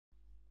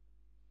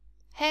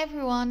Hey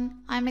everyone,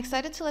 I'm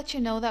excited to let you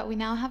know that we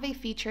now have a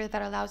feature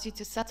that allows you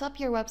to set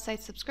up your website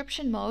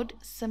subscription mode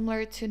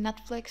similar to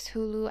Netflix,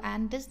 Hulu,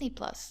 and Disney+.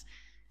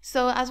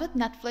 So as with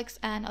Netflix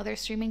and other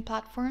streaming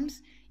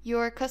platforms,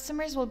 your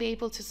customers will be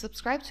able to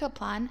subscribe to a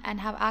plan and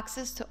have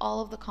access to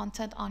all of the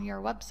content on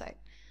your website.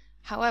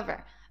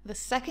 However, the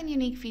second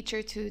unique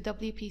feature to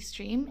WP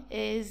Stream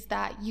is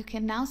that you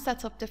can now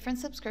set up different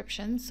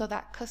subscriptions so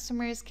that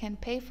customers can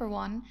pay for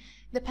one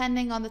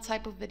depending on the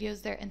type of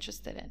videos they're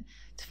interested in.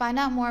 To find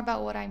out more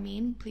about what I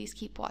mean, please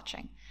keep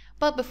watching.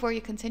 But before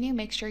you continue,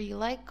 make sure you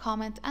like,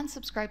 comment, and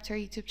subscribe to our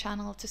YouTube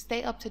channel to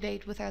stay up to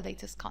date with our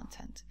latest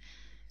content.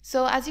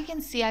 So as you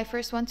can see, I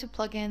first went to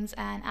plugins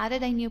and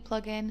added a new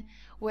plugin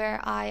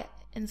where I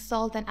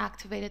installed and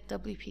activated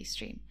WP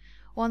Stream.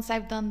 Once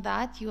I've done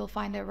that, you will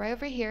find it right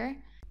over here.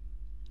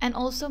 And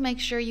also make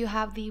sure you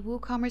have the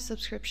WooCommerce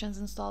subscriptions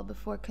installed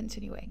before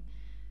continuing.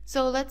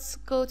 So let's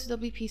go to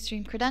WP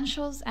Stream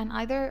credentials and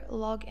either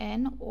log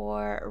in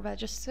or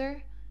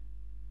register.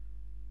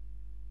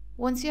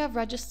 Once you have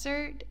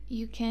registered,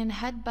 you can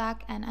head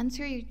back and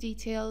enter your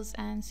details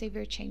and save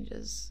your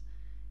changes.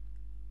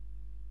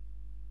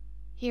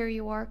 Here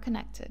you are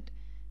connected.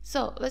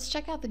 So let's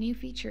check out the new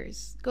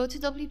features. Go to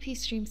WP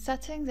Stream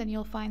settings and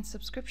you'll find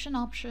subscription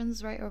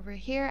options right over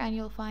here, and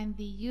you'll find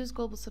the use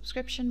global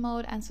subscription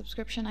mode and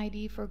subscription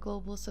ID for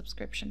global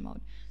subscription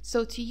mode.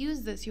 So to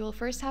use this, you will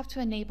first have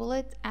to enable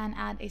it and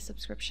add a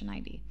subscription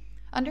ID.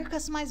 Under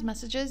customize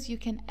messages, you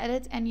can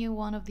edit any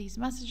one of these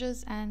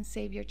messages and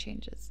save your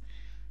changes.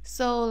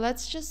 So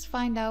let's just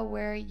find out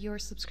where your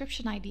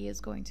subscription ID is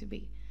going to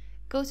be.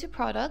 Go to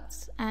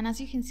products, and as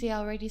you can see, I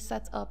already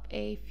set up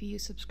a few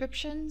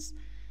subscriptions.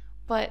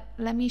 But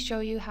let me show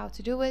you how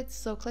to do it.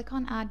 So click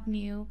on add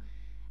new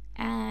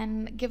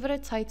and give it a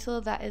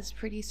title that is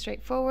pretty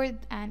straightforward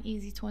and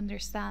easy to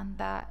understand,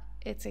 that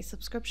it's a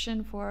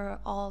subscription for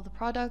all the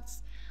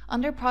products.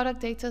 Under product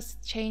data,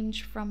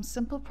 change from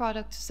simple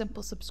product to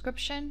simple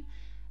subscription,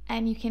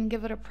 and you can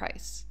give it a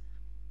price.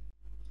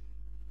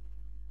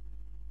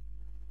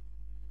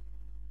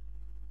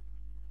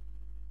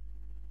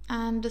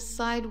 And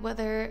decide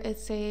whether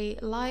it's a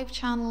live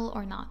channel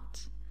or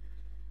not.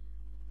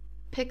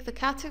 Pick the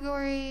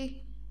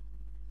category,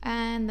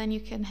 and then you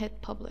can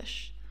hit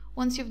publish.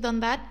 Once you've done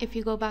that, if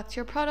you go back to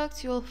your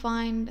products, you will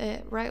find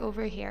it right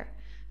over here.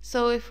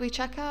 So if we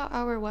check out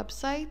our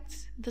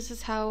website, this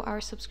is how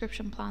our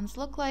subscription plans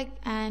look like,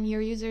 and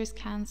your users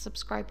can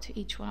subscribe to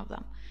each one of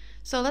them.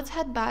 So let's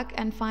head back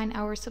and find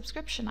our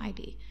subscription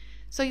ID.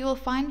 So you will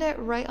find it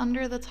right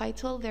under the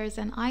title. There's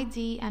an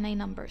ID and a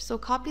number. So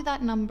copy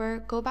that number,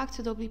 go back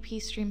to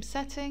WP Stream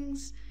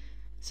settings,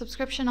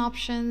 subscription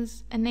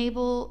options,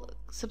 enable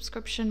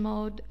subscription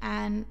mode,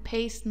 and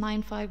paste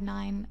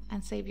 959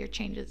 and save your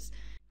changes.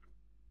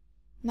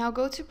 Now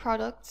go to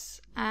products,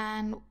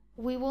 and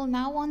we will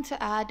now want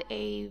to add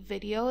a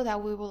video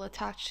that we will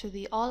attach to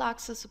the all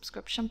access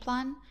subscription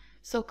plan.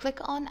 So click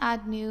on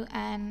add new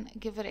and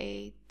give it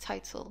a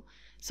title.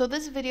 So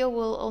this video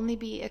will only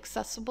be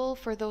accessible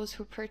for those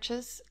who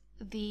purchase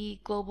the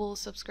global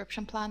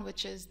subscription plan,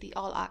 which is the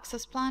all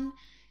access plan.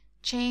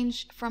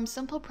 Change from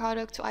simple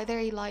product to either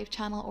a live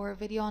channel or a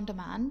video on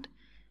demand.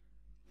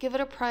 Give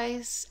it a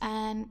price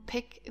and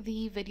pick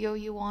the video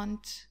you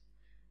want.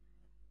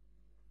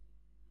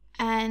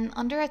 And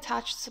under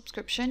attached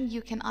subscription,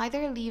 you can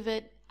either leave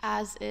it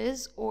as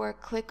is or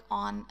click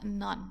on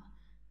none.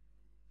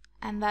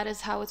 And that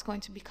is how it's going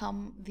to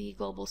become the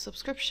global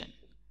subscription.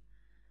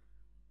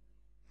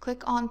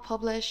 Click on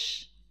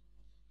publish.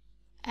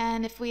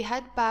 And if we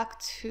head back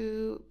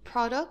to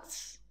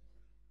products,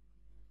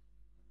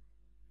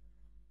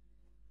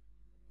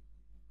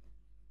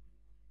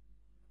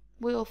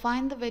 we will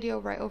find the video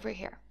right over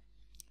here.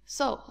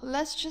 So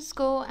let's just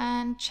go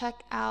and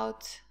check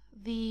out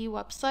the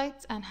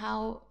websites and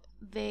how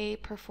they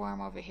perform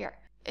over here.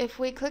 If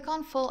we click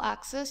on full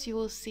access, you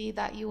will see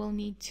that you will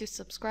need to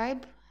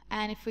subscribe.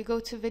 And if we go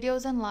to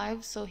videos and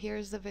live, so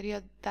here's the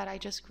video that I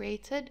just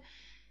created,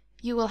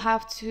 you will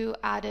have to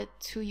add it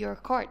to your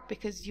cart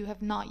because you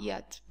have not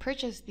yet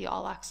purchased the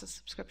all access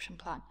subscription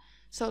plan.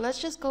 So let's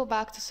just go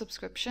back to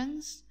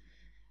subscriptions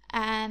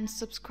and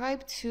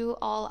subscribe to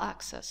all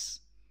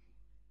access.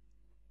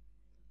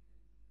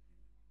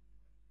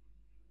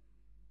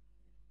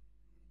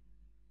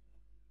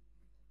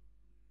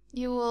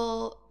 You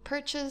will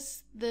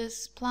purchase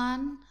this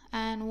plan,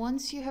 and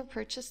once you have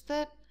purchased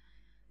it,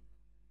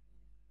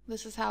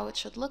 this is how it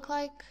should look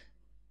like.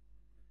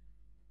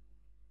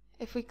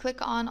 If we click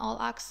on all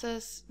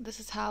access, this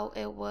is how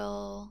it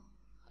will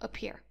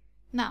appear.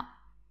 Now,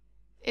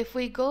 if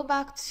we go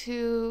back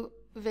to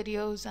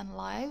videos and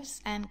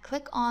lives and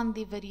click on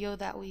the video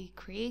that we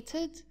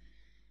created,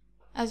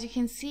 as you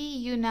can see,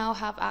 you now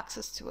have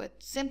access to it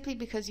simply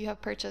because you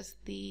have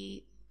purchased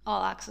the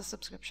all access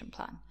subscription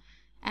plan.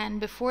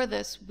 And before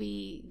this,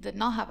 we did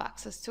not have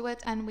access to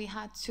it and we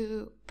had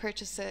to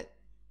purchase it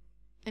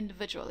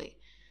individually.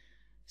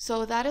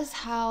 So that is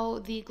how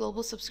the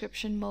global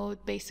subscription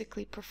mode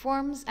basically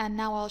performs. And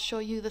now I'll show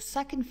you the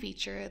second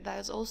feature that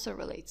is also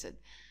related.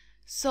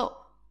 So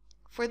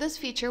For this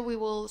feature, we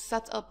will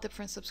set up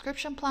different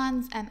subscription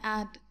plans and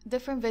add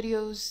different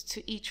videos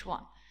to each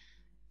one.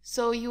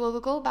 So you will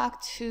go back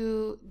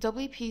to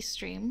WP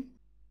Stream,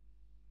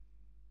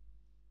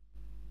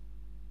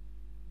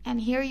 and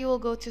here you will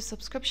go to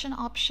subscription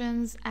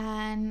options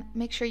and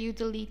make sure you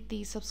delete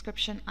the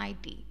subscription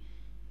ID.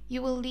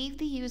 You will leave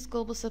the use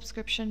global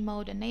subscription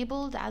mode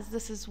enabled, as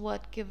this is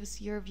what gives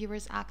your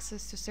viewers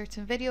access to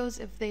certain videos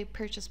if they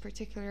purchase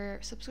particular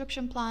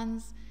subscription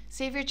plans.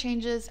 Save your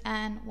changes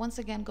and once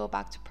again go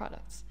back to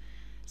products.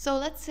 So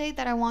let's say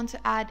that I want to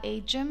add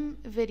a gym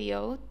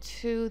video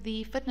to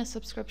the fitness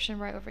subscription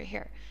right over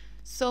here.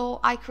 So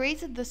I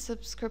created this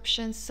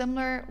subscription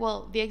similar,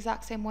 well, the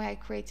exact same way I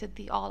created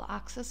the all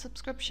access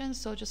subscription,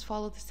 so just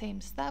follow the same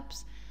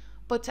steps.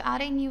 But to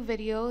add a new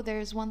video,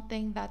 there's one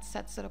thing that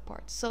sets it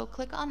apart. So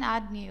click on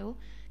add new,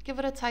 give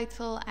it a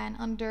title, and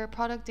under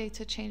product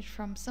data change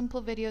from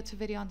simple video to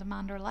video on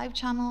demand or live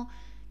channel,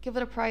 give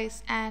it a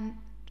price, and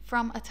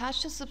from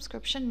attached to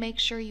subscription, make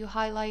sure you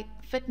highlight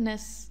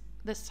fitness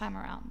this time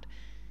around.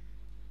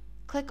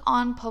 Click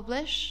on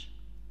publish,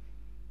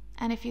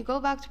 and if you go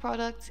back to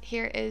products,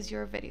 here is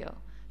your video.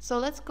 So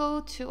let's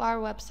go to our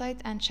website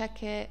and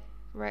check it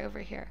right over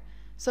here.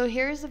 So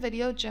here's the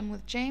video, Gym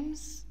with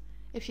James.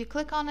 If you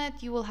click on it,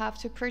 you will have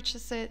to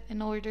purchase it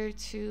in order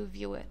to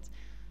view it.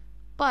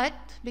 But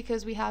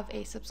because we have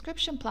a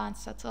subscription plan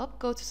set up,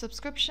 go to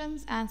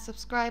subscriptions and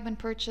subscribe and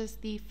purchase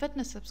the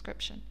fitness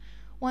subscription.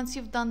 Once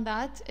you've done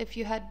that, if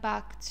you head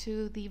back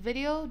to the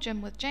video,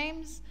 Gym with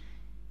James,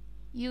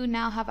 you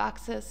now have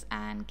access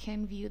and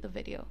can view the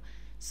video.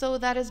 So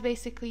that is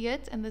basically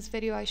it. In this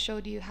video, I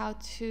showed you how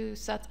to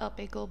set up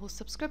a global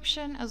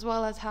subscription, as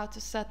well as how to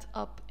set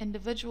up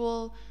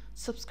individual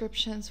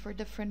subscriptions for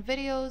different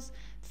videos.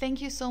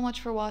 Thank you so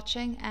much for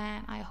watching,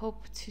 and I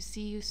hope to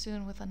see you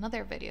soon with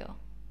another video.